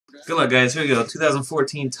Good luck, guys. Here we go.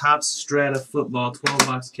 2014 Topps Strata Football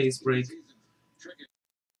 12-box case break.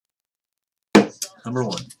 Number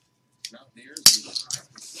 1.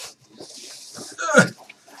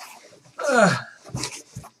 Ugh.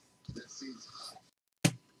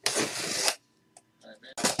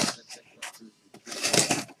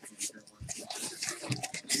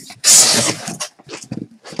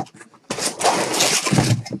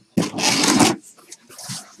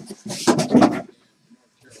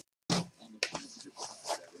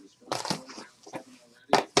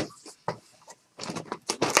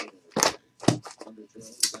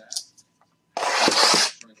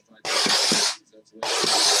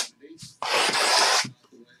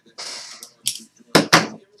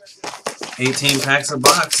 18 packs a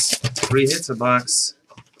box, 3 hits a box.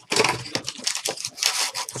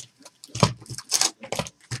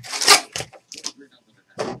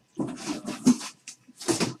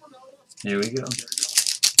 Here we go.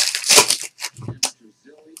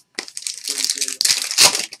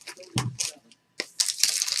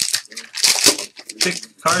 Thick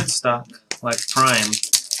cardstock, like Prime.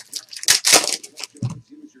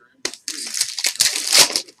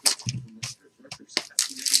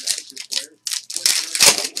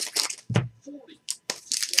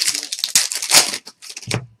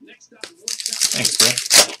 Thanks, Brett.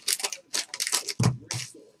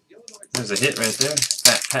 There's a hit right there.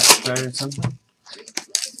 Fat patch card or something.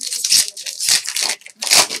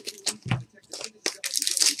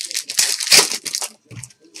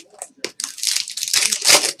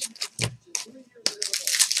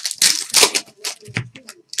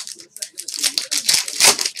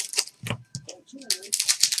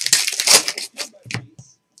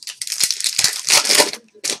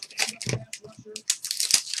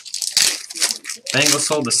 Bengals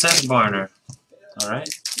sold to Seth Barner. All right.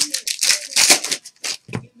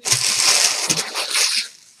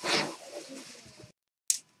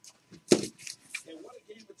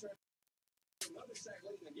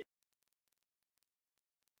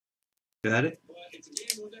 Got it?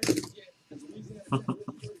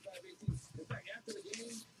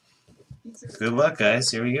 Good luck,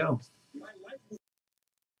 guys. Here we go.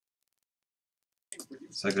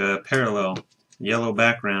 It's like a parallel yellow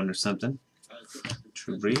background or something.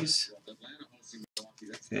 True Breeze.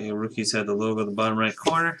 Okay, rookies had the logo at the bottom right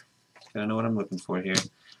corner. Gotta know what I'm looking for here.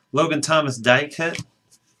 Logan Thomas die cut.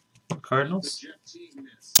 Cardinals.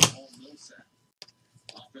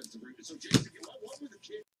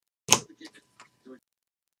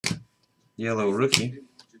 Yellow rookie.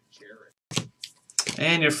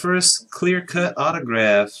 And your first clear-cut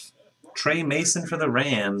autograph. Trey Mason for the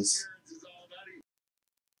Rams.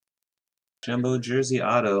 Jumbo jersey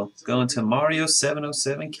auto. Going to Mario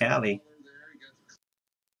 707 Cali.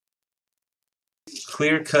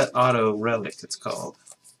 Clear-cut auto relic, it's called.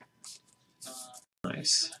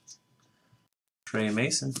 Nice. Trey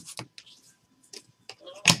Mason.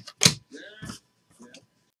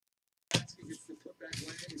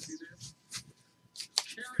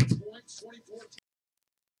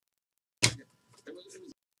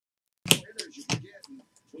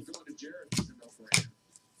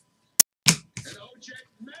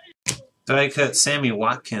 Die cut Sammy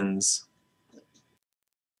Watkins.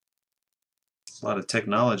 A lot of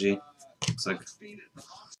technology. Looks like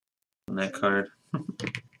on that card.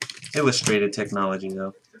 Illustrated technology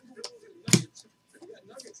though.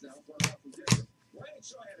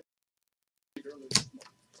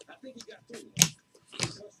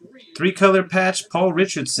 Three-color patch Paul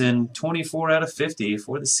Richardson, 24 out of 50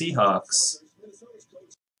 for the Seahawks.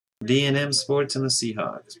 D&M Sports and the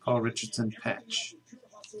Seahawks. Paul Richardson patch.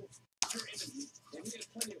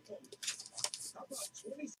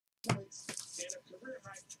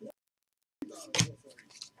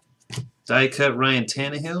 Die cut Ryan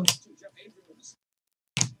Tannehill.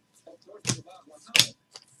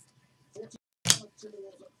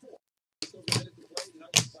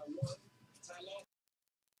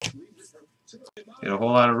 Get a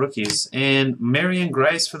whole lot of rookies. And Marion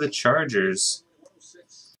Grice for the Chargers.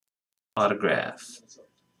 Autograph.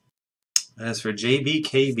 As for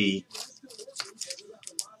JBKB.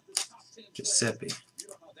 Giuseppe.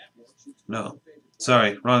 No.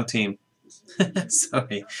 Sorry, wrong team.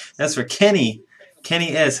 Sorry. That's for Kenny.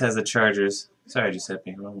 Kenny S has the Chargers. Sorry,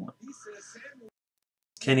 Giuseppe. Wrong one.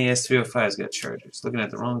 Kenny S305's got Chargers. Looking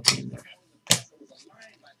at the wrong team there.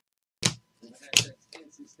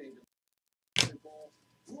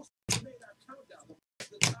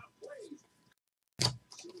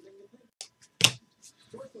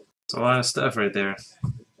 It's a lot of stuff right there.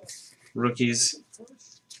 Rookies,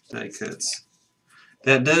 die cuts.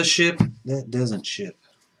 That does ship, that doesn't ship.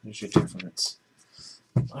 There's your difference.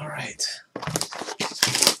 All right.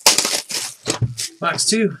 Box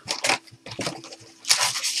 2.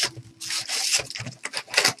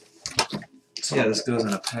 So yeah, this goes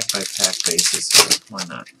on a pack-by-pack basis, so why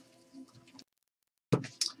not?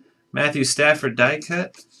 Matthew Stafford die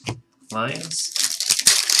cut, Lions.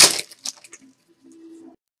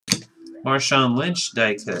 Marshawn Lynch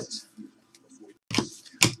die cut,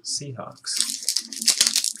 Seahawks.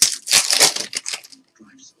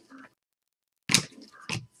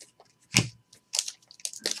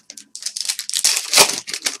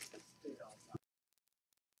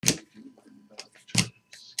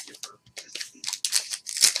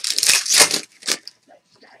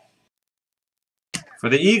 For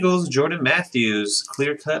the Eagles, Jordan Matthews,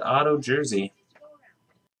 clear-cut auto jersey.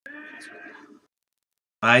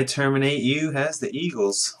 I Terminate You has the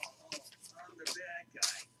Eagles.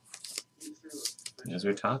 As we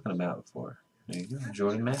were talking about before. There you go,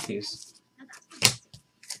 Jordan Matthews.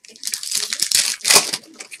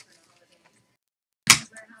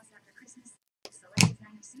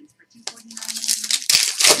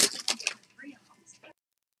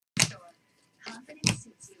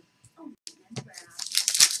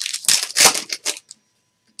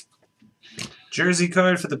 Jersey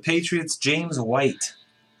card for the Patriots, James White.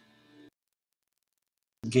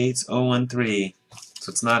 Gates 013. So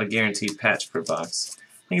it's not a guaranteed patch per box.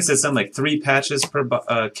 I think it says something like 3 patches per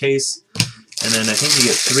case. And then I think you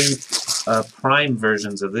get 3 prime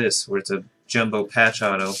versions of this, where it's a jumbo patch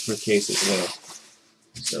auto per case as well.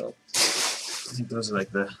 So I think those are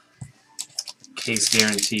like the case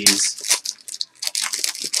guarantees.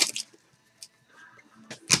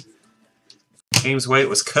 James White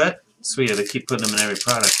was cut. Sweet, they keep putting them in every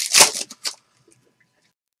product.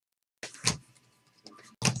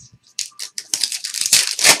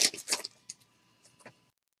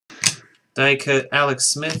 Die cut Alex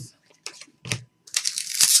Smith.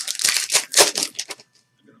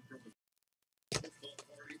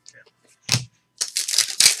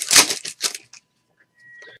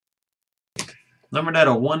 Numbered at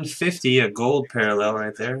a 150, a gold parallel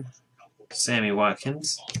right there. Sammy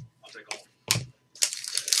Watkins.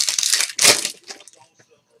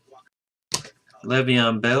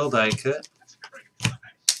 Le'Veon Bell die cut.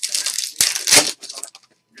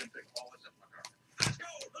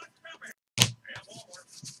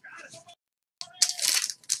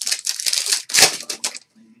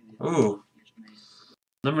 Ooh.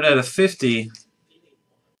 Numbered at a 50.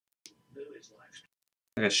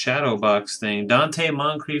 Like a shadow box thing. Dante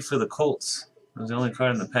Moncrief for the Colts. That was the only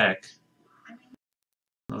card in the pack. I don't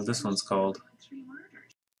know what this one's called.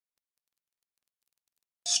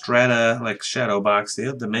 Strata, like shadow box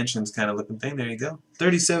deal. Dimensions kind of looking thing. There you go.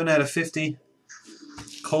 37 out of 50.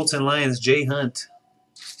 Colts and Lions, Jay Hunt.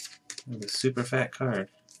 That's a super fat card.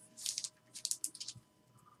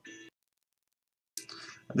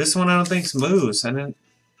 This one I don't think's moves.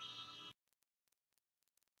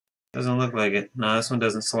 Doesn't look like it. No, this one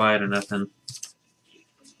doesn't slide or nothing.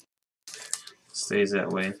 Stays that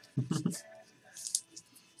way.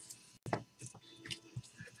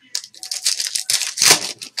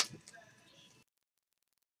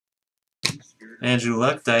 Andrew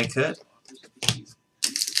Luck die cut.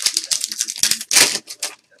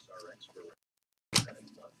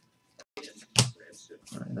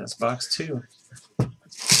 Alright, that's box 2.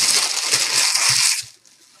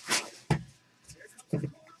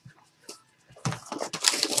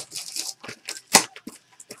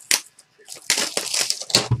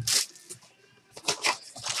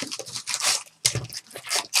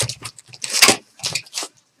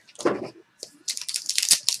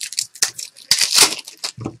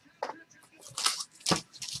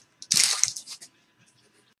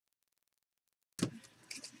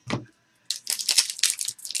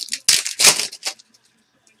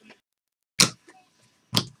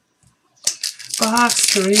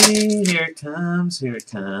 Box 3, here it comes, here it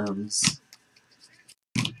comes.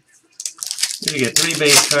 You get 3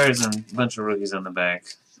 base cards and a bunch of rookies on the back.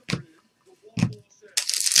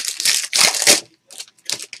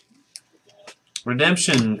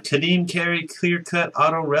 Redemption, Kadeem Carey, clear cut,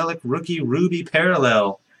 auto relic, rookie, Ruby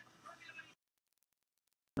parallel.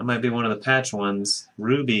 That might be one of the patch ones.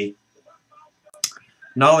 Ruby.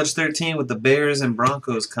 Knowledge 13 with the Bears and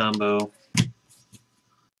Broncos combo.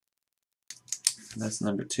 That's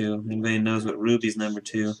number 2. Anybody knows what Ruby's number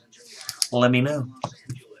 2? Let me know.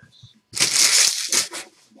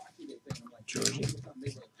 Georgie.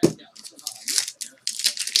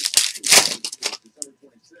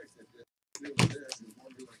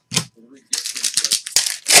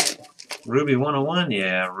 Ruby 101?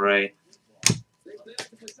 Yeah, right.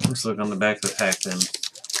 Let's look on the back of the pack then.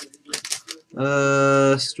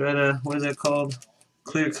 Strata, what is that called?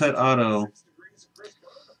 Clear Cut Auto.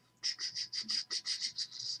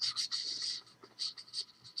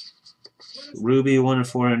 Ruby 1 of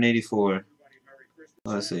 484.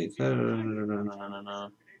 Let's see.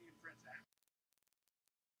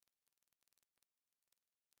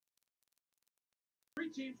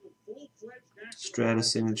 Strata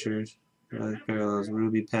signatures. Parallels.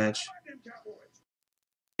 Ruby patch.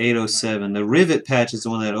 807. The rivet patch is the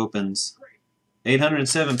one that opens.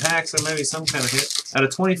 807 packs, so maybe some kind of hit. Out of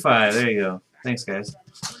 25. There you go. Thanks, guys.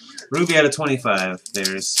 Ruby out of 25.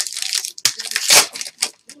 There's.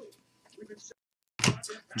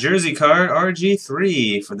 Jersey card,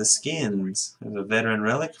 RG3 for the Skins. There's a veteran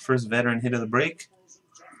relic. First veteran hit of the break.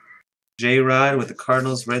 J-Rod with the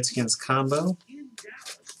Cardinals Redskins combo.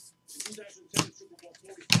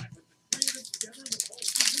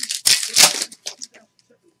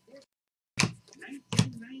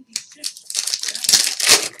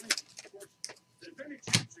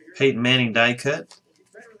 Peyton Manning die cut.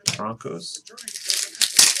 Broncos.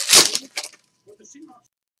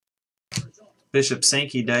 Bishop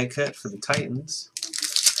Sankey die cut for the Titans.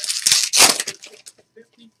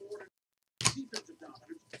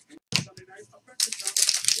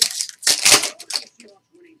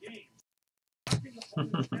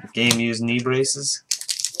 Game used knee braces.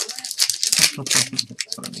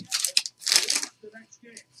 Funny.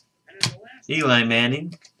 Eli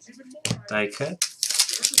Manning die cut.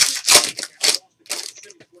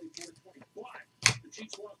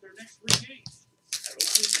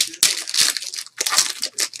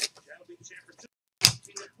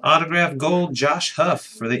 Autograph gold Josh Huff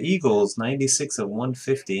for the Eagles, 96 of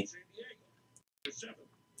 150.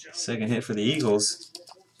 Second hit for the Eagles.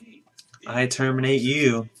 I terminate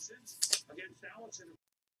you.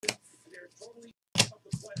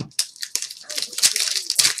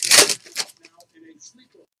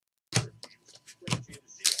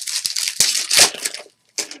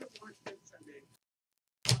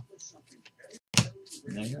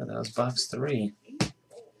 There you go, that was box 3.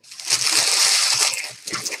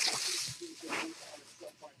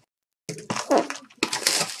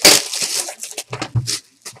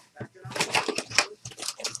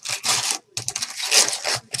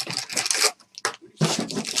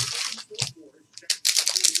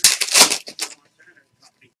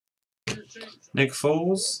 Nick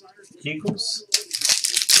Foles, Eagles.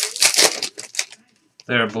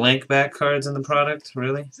 There are blank back cards in the product,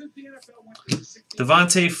 really?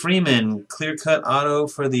 Devontae Freeman, clear-cut auto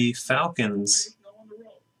for the Falcons.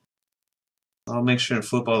 I'll make sure to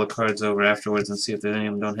flip all the cards over afterwards and see if any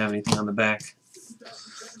of them don't have anything on the back.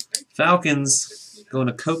 Falcons, going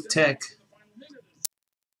to Coke Tech.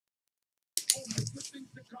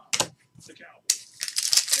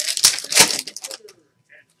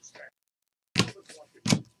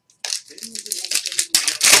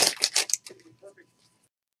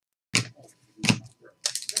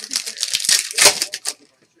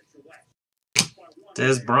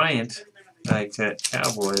 Des Bryant, die cut,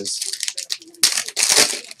 Cowboys.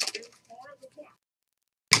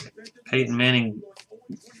 Peyton Manning,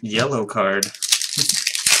 yellow card.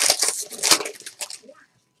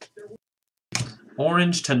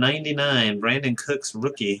 Orange to 99, Brandon Cooks,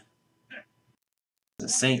 rookie. The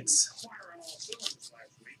Saints.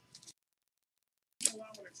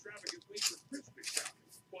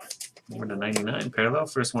 Over to 99, parallel,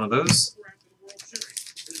 first one of those.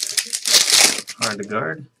 Hard to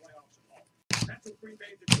guard.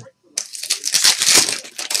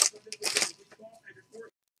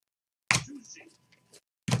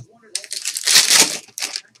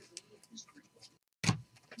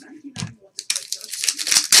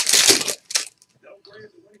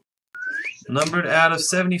 Numbered out of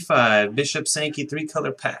 75, Bishop Sankey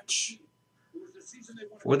 3-color patch.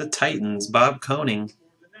 For the Titans, Bob Koning.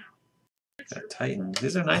 Got Titans.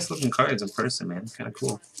 These are nice looking cards in person, man. Kind of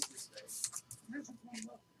cool.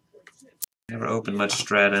 Never opened much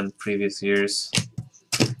Strata in previous years.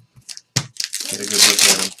 Get a good look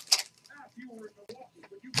at them.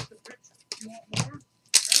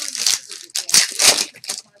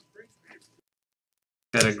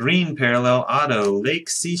 Got a green parallel auto, Lake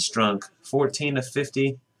Seastrunk, 14 of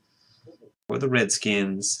 50 for the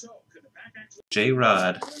Redskins.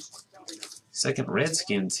 J-Rod. Second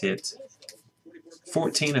Redskins hit.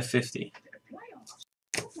 14 of 50.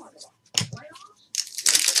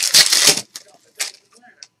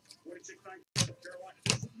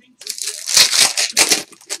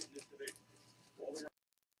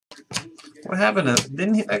 What happened to,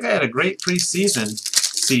 that guy had a great preseason,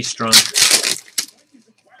 Seastrunk.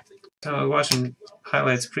 I was watching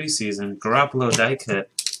highlights preseason. Garoppolo die cut.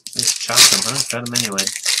 Nice chopped him, huh? Got him anyway.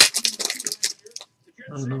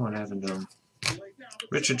 I don't know what happened to him.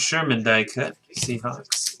 Richard Sherman die cut.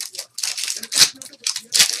 Seahawks.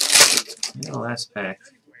 Yeah, last pack.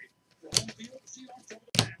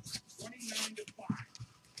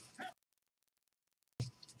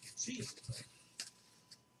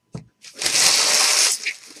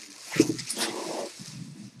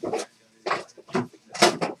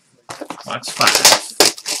 Box 5.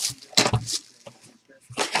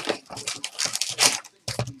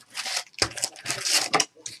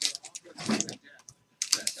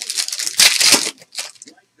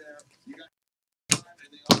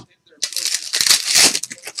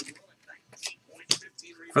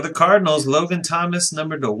 For the Cardinals, Logan Thomas,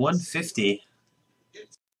 numbered to 150.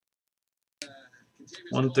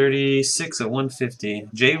 136 at 150.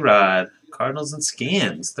 J-Rod, Cardinals and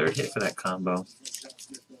Skins. Third hit for that combo.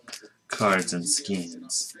 Cards and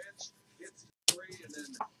Skins.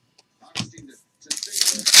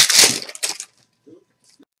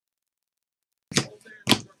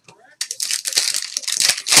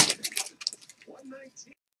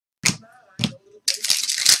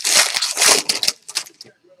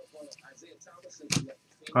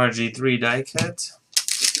 RG3 die cut.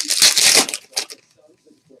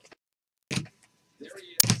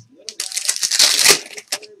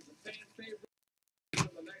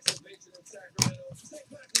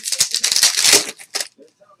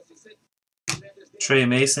 Trey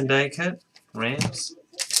Mason die cut. Rams.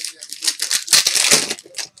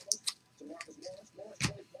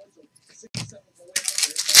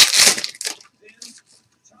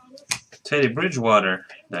 Teddy Bridgewater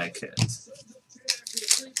die cut.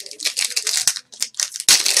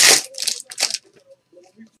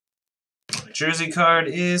 Jersey card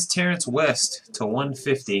is Terrence West to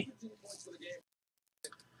 150.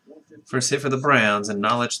 First hit for the Browns and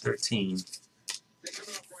Knowledge 13.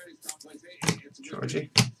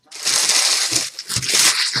 Georgie.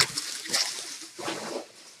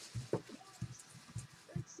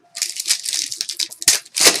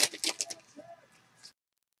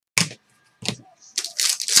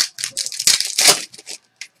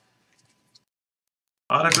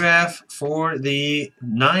 Autograph for the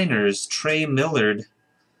Niners, Trey Millard,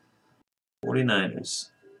 49ers.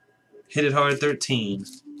 Hit it hard 13.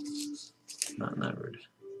 Not numbered.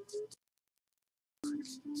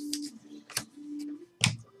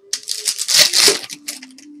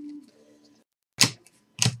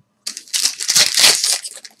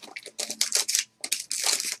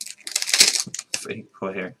 Fake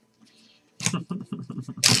player.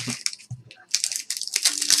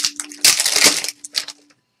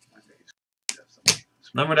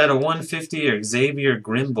 Numbered at a 150 or Xavier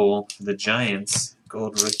Grimble for the Giants,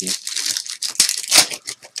 gold rookie.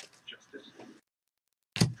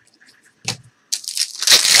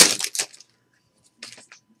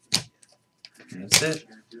 That's it.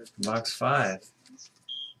 Box 5.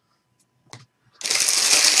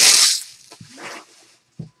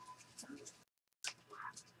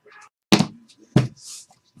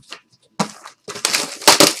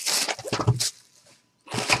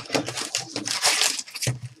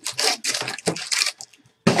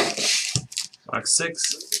 Box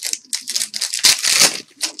 6.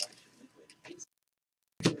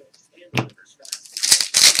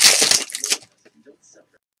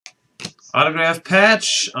 Autograph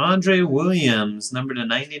patch, Andre Williams, number to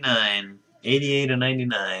 99. 88 to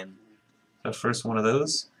 99. The first one of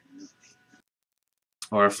those.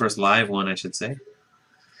 Or our first live one, I should say.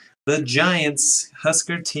 The Giants,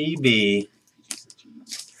 Husker TV.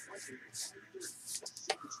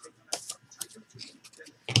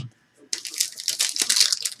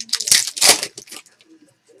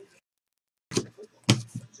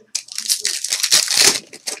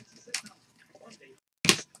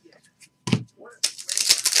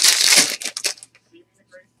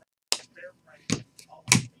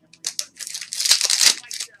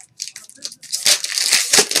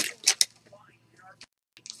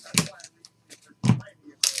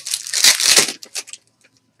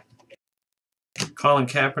 Colin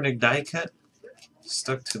Kaepernick die cut.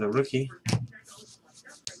 Stuck to the rookie.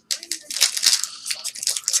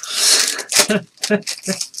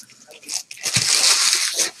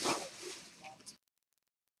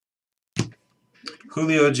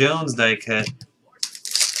 Julio Jones die cut.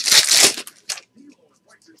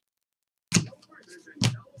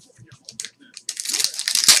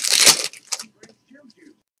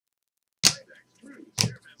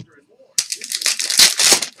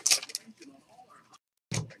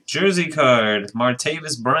 Jersey card,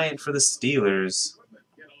 Martavis Bryant for the Steelers.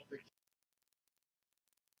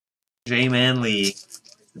 J-Man Lee,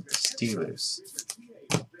 Steelers.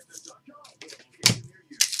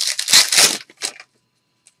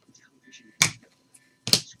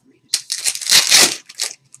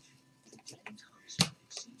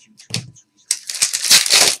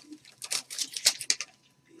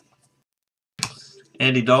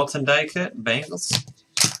 Andy Dalton die cut, Bengals.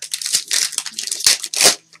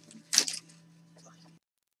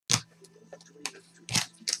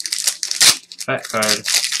 Fat card.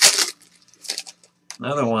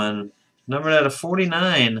 Another one. Numbered out of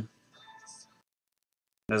 49.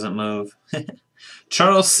 Doesn't move.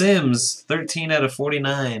 Charles Sims, 13 out of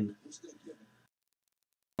 49.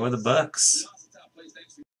 For the Bucks.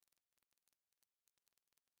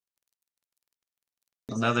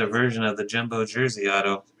 Another version of the jumbo jersey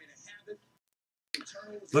auto.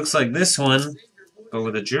 Looks like this one, but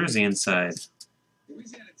with a jersey inside.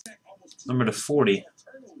 Number to 40.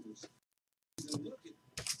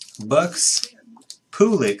 Bucks.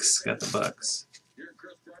 Pulix got the Bucks.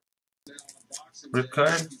 Rip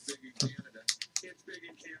card.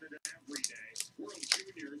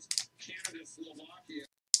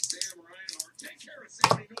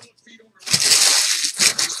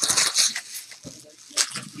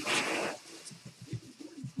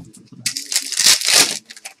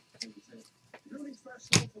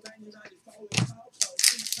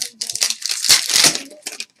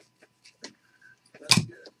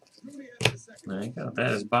 There you go.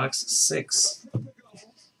 That is box 6.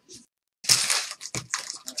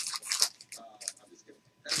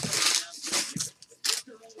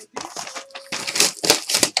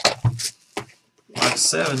 Box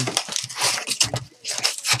 7.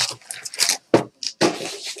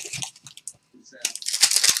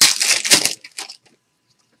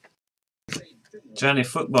 Johnny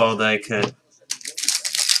Football die cut.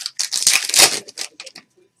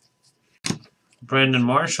 Brandon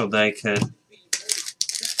Marshall die cut.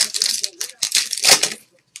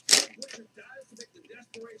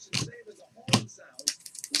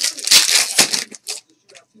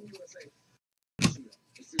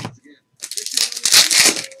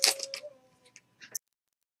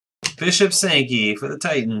 Bishop Sankey for the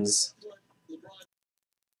Titans.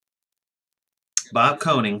 Bob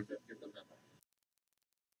Koenig.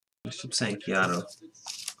 Bishop Sankey auto.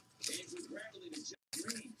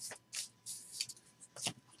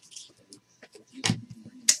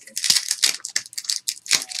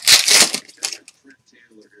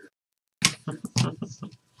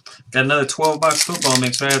 Got another 12-box football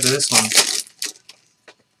mix right after this one.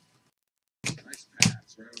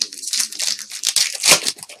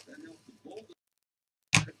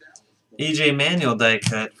 EJ Manuel die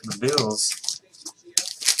cut for the Bills.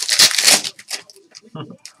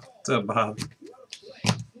 What's up, Bob?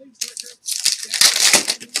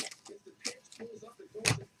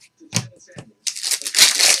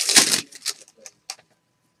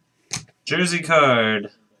 Jersey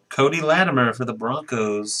card. Cody Latimer for the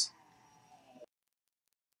Broncos.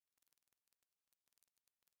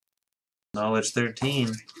 Knowledge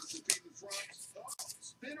 13.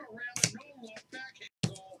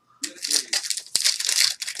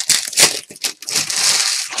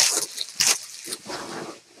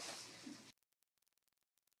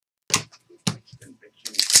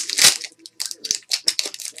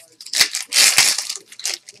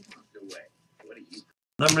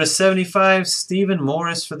 Number 75, Stephen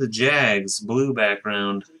Morris for the Jags. Blue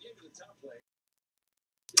background.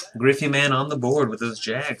 Griffey man on the board with those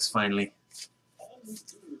Jags finally.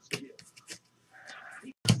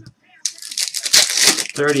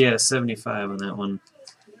 $30 out of 75 on that one.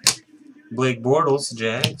 Blake Bortles,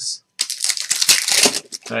 Jags.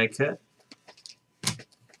 Die cut.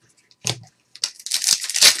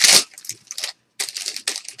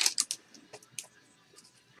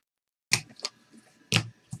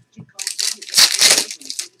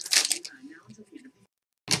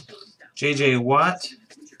 J.J. Watt,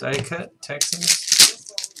 die cut, Texans.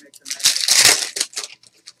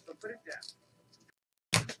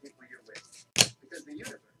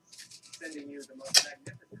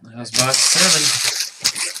 That was box 7.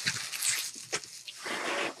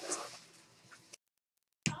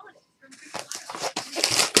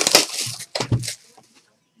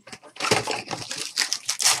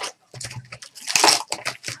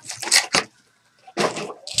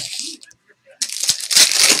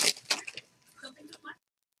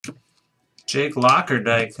 Jake Locker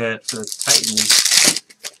die cut for the Titans.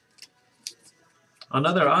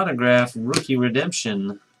 Another autograph, rookie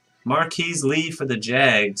redemption. Marquise Lee for the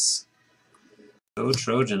Jags. Go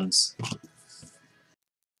Trojans.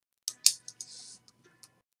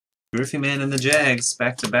 Griffey man and the Jags,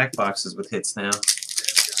 back-to-back boxes with hits now.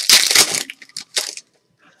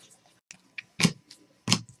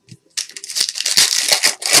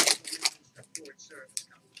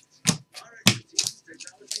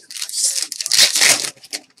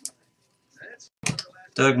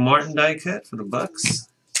 Doug Martin die cut for the Bucks.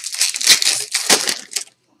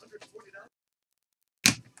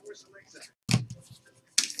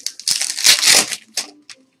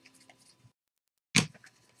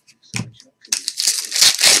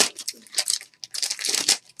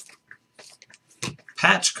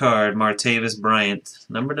 Patch card, Martavis Bryant.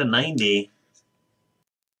 Number to 90.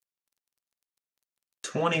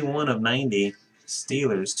 21 of 90.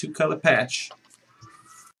 Steelers. 2-color patch.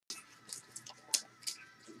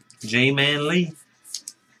 J-Man Lee.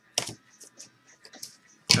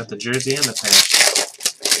 Got the jersey and the patch.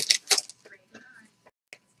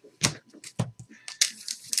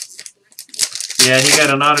 Yeah, he got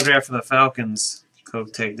an autograph for the Falcons.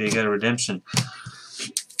 Coke Tech, they got a redemption.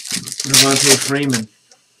 Devontae Freeman.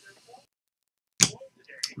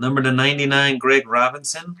 Number to 99, Greg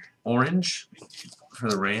Robinson. Orange for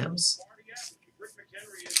the Rams.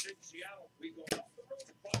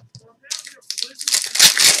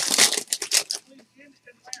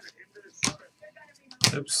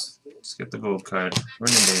 Oops, skip the gold card.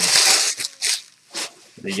 Vernon Davis.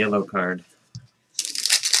 The yellow card.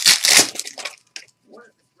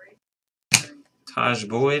 Taj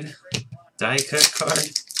Boyd. Die cut card.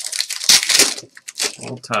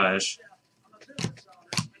 Old Taj.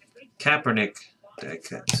 Kaepernick. Die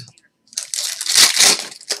cut.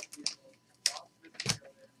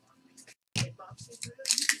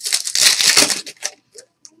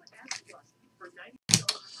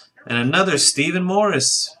 And another Stephen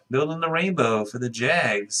Morris, building the rainbow for the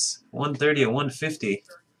Jags. 130 or 150.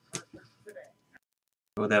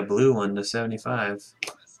 With that blue one to 75.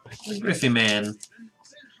 The Griffey Man.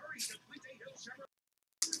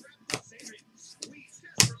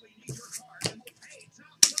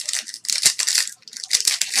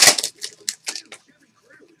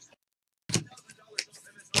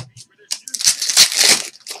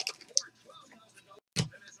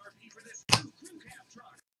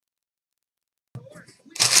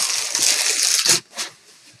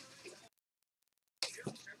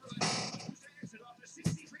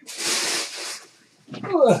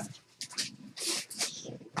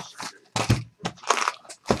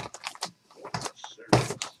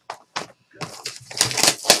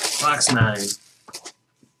 Box 9.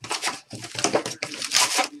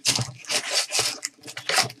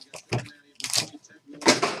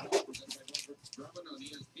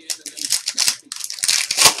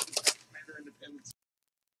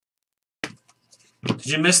 Did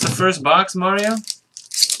you miss the first box, Mario?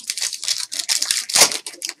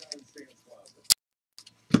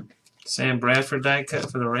 Sam Bradford die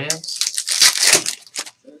cut for the Rams.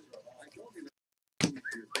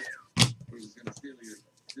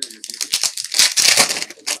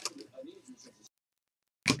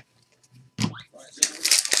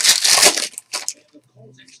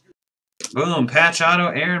 Boom, patch auto,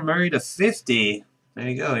 Aaron Murray to 50. There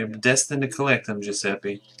you go, you're destined to collect them,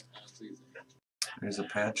 Giuseppe. There's a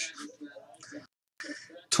patch.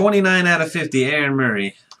 29 out of 50, Aaron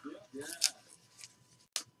Murray.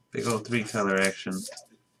 Big old 3-color action.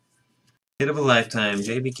 Hit of a lifetime,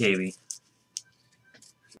 JBKB.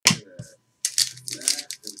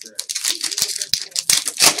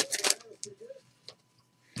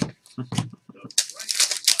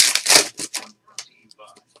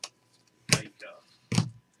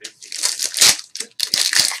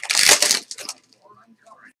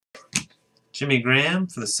 Jimmy Graham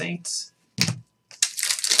for the Saints.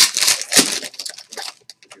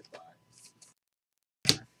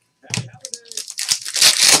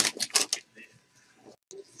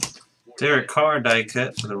 Derek Carr die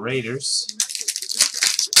cut for the Raiders.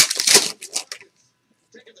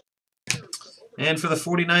 And for the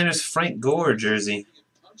 49ers, Frank Gore jersey.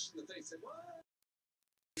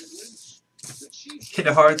 Hit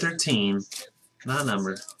a hard 13. Not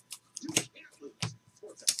numbered.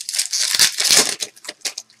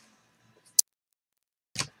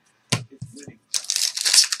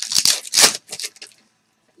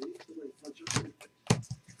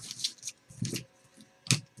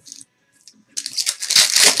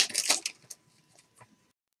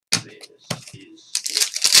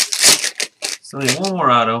 So only one more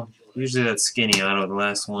auto. Usually that's skinny auto, the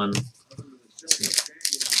last one.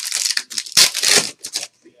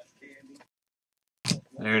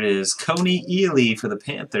 There it is. Coney Ealy for the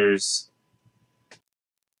Panthers.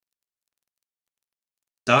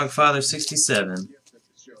 Dogfather 67.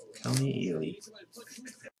 Coney Ealy.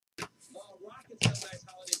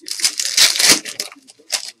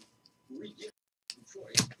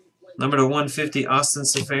 Number to 150, Austin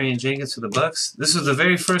Seferian-Jenkins for the Bucks. This was the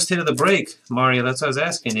very first hit of the break, Mario. That's what I was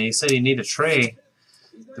asking you. He said you need a tray.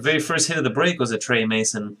 The very first hit of the break was a Trey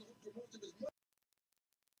Mason.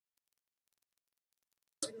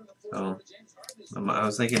 Oh. I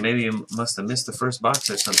was thinking maybe you must have missed the first box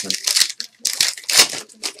or something.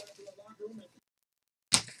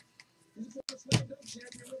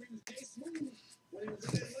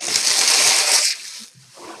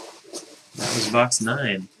 That was box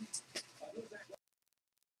 9.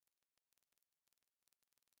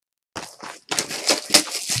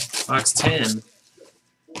 Box 10.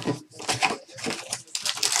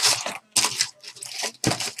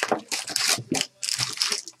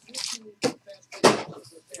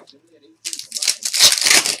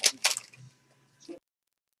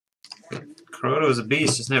 Crotto's a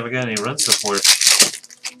beast, just never got any run support.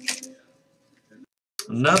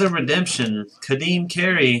 Another redemption. Kadeem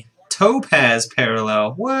Carey. Topaz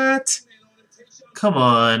parallel. What? Come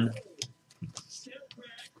on.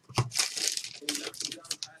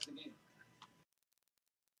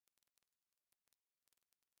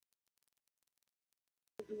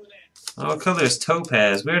 Oh, what color is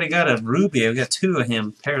Topaz? We already got a Ruby. We got 2 of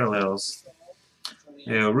him parallels.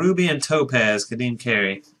 Yeah, Ruby and Topaz. Kadeem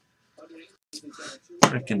Carey.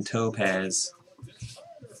 Frickin' Topaz.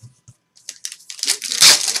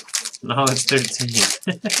 No, it's 13.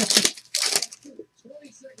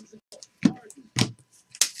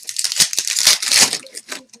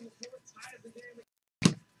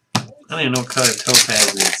 I don't even know what color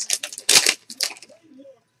Topaz is.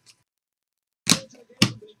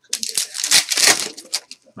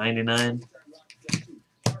 $99.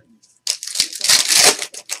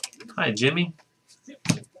 Hi, Jimmy.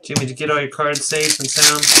 Jimmy, did you get all your cards safe and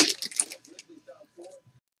sound?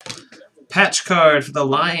 Patch card for the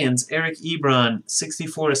Lions, Eric Ebron,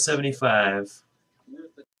 64/75.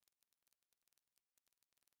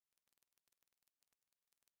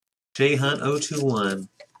 J Hunt 021.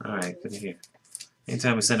 Alright, good to hear.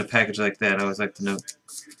 Anytime we send a package like that, I always like to know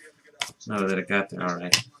that it got there.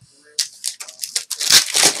 Alright.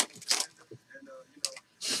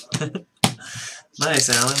 Nice,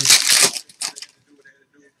 Alan.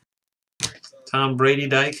 Tom Brady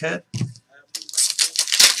die cut.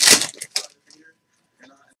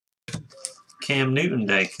 Cam Newton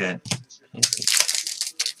die cut.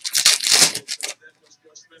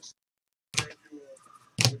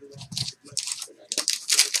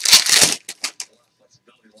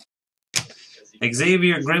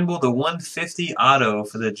 Xavier Grimble, the 150 auto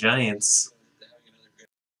for the Giants.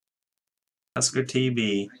 Husker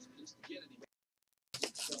TB.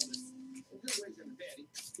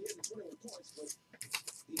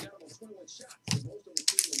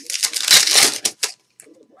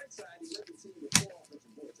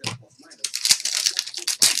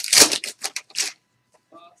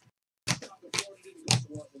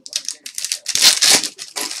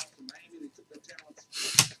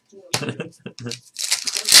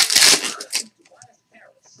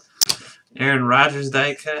 Aaron Rodgers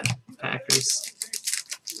die cut. Packers.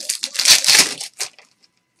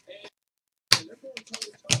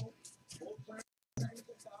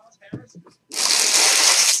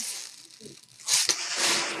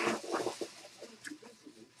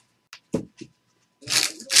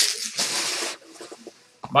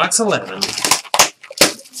 Box 11.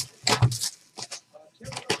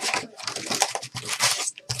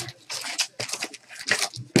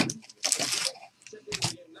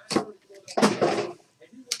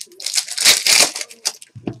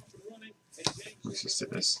 Let's just do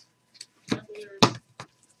this.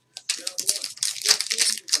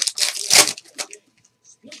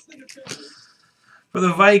 For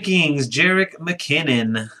the Vikings, Jerick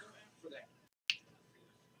McKinnon.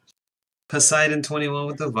 Poseidon 21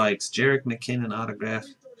 with the Vikes. Jerick McKinnon autograph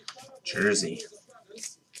jersey.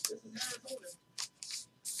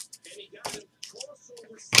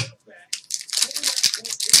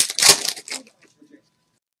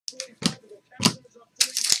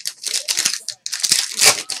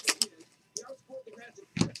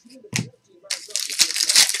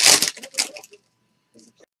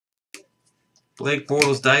 Blake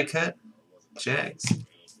Bortles die cut. Jags.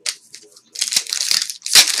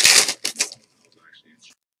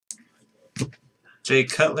 Jay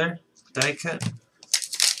Cutler die cut.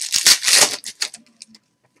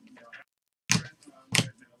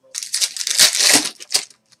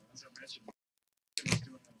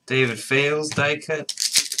 David Fales die cut.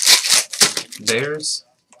 Bears.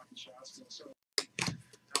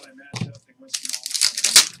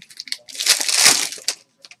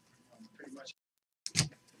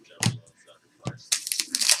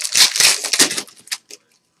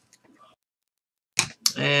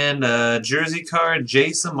 And jersey card,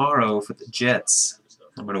 Jace Amaro for the Jets.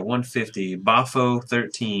 Number to 150. Bafo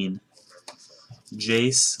 13.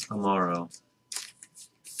 Jace Amaro.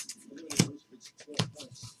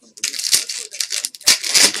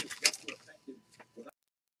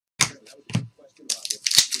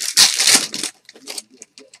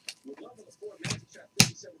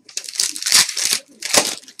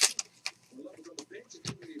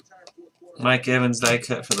 Mike Evans die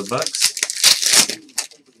cut for the Bucks.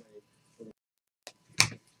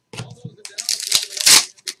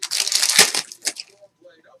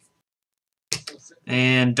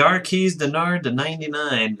 And Darkeys Denard to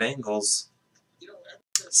 99, Bengals.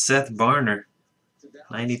 Seth Barner,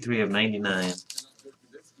 93 of 99.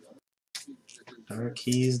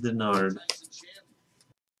 Darkeys Denard.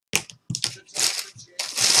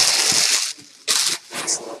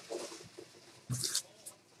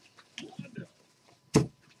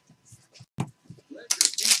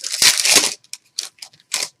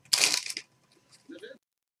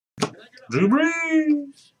 Drew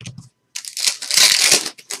Brees.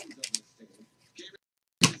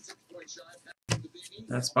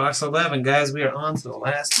 That's box 11, guys. We are on to the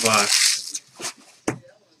last box. Good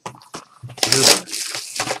one.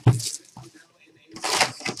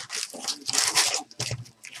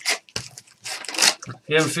 If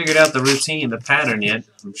you haven't figured out the routine, the pattern yet,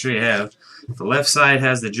 I'm sure you have. The left side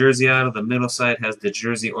has the jersey auto, the middle side has the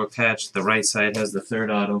jersey or patch, the right side has the third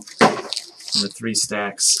auto, and the 3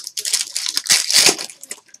 stacks.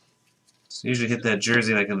 So usually hit that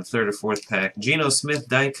jersey like in the 3rd or 4th pack. Geno Smith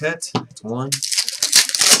die cut, that's 1.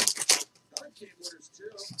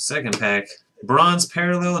 2nd pack, bronze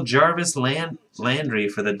parallel Jarvis Landry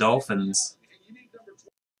for the Dolphins.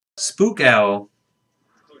 Spook Owl.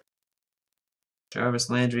 Jarvis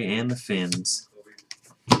Landry and the Fins.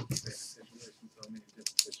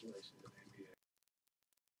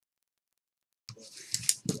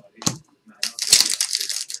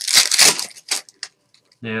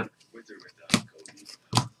 Yeah.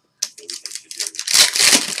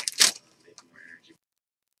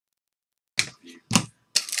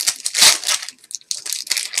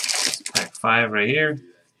 Pack 5 right here.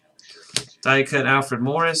 Die cut Alfred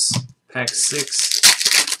Morris. Pack 6.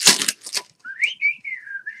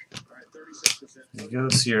 There you go.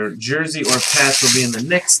 So your jersey or patch will be in the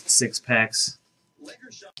next 6 packs.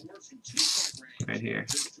 Right here.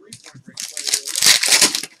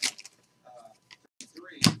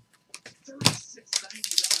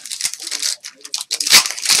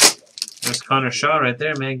 There's Connor Shaw right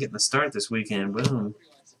there, man, getting the start this weekend. Boom.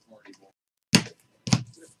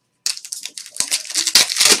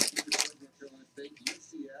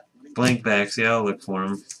 Blank backs, yeah, I'll look for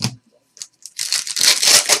them.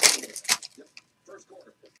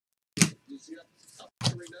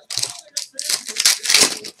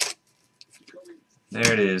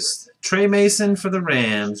 There it is. Trey Mason for the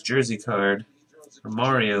Rams, jersey card for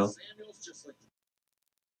Mario.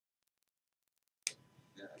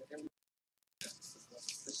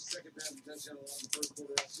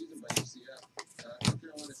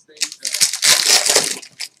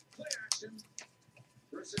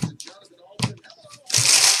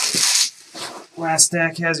 Last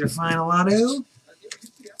stack has your final auto.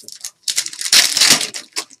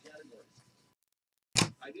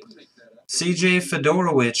 CJ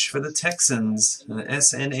Fedorowicz for the Texans, and the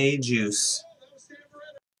SNA Juice.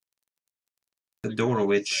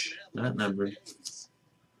 Fedorowicz, not numbered.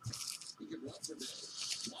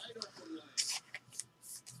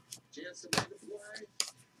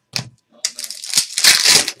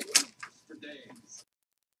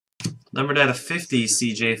 Numbered out of 50,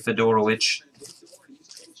 CJ Fedorowicz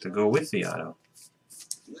to go with the auto.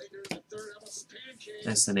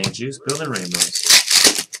 SNA Juice, building rainbows.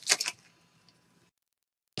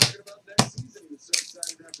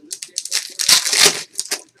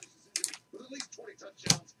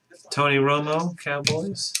 Tony Romo,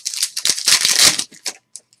 Cowboys.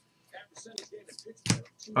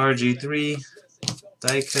 RG3,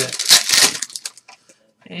 die cut.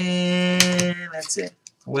 And that's it.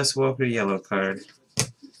 Wes Welker, yellow card.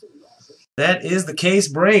 That is the case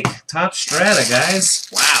break. Top Strata, guys.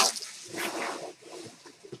 Wow.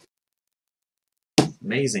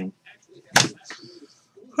 Amazing.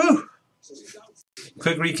 Whew.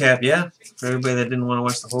 Quick recap, yeah? For everybody that didn't want to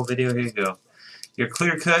watch the whole video, here you go. Your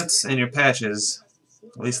clear cuts and your patches,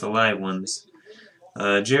 at least the live ones.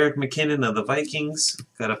 Jerick McKinnon of the Vikings.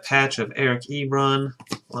 Got a patch of Eric Ebron,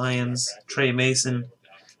 Lions. Trey Mason,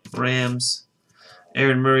 Rams.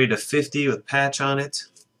 Aaron Murray to 50 with patch on it.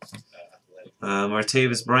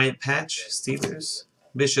 Martavis Bryant patch, Steelers.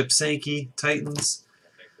 Bishop Sankey, Titans.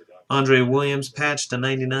 Andre Williams patch to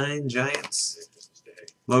 99, Giants.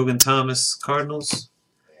 Logan Thomas, Cardinals.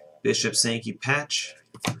 Bishop Sankey patch.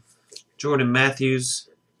 Jordan Matthews,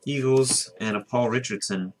 Eagles, and a Paul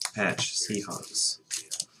Richardson patch, Seahawks.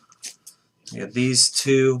 We have these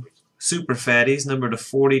 2 super fatties, numbered to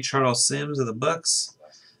 40, Charles Sims of the Bucks,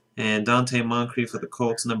 and Dante Moncrief of the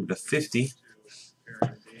Colts, numbered to 50.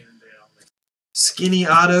 Skinny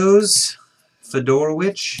autos,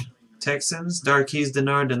 Fedorowicz, Texans. Darqueze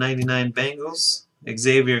Dennard to 99 Bengals.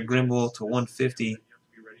 Xavier Grimble to 150.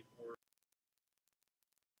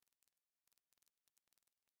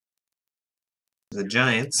 The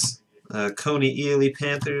Giants. Coney Ealy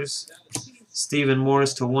Panthers. Stephen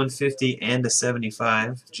Morris to 150 and to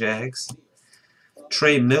 75 Jags.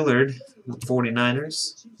 Trey Millard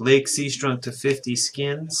 49ers. Lake Seastrunk to 50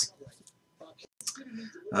 Skins.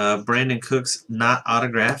 Brandon Cooks not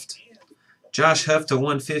autographed. Josh Huff to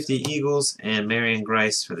 150 Eagles, and Marion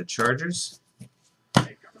Grice for the Chargers.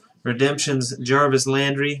 Redemptions Jarvis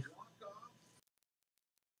Landry.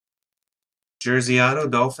 Jersey Auto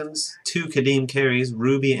Dolphins. 2 Kadeem Carries,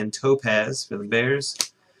 Ruby and Topaz for the Bears.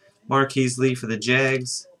 Marquise Lee for the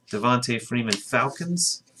Jags. Devontae Freeman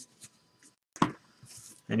Falcons.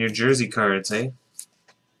 And your jersey cards, eh?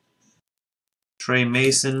 Trey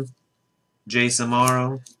Mason, Jace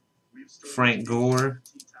Amaro, Frank Gore,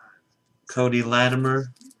 Cody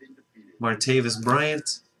Latimer, Martavis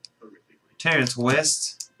Bryant, Terrence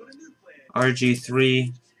West,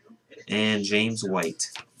 RG3, and James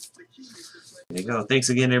White. There you go. Thanks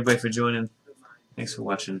again, everybody, for joining. Thanks for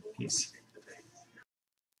watching. Peace.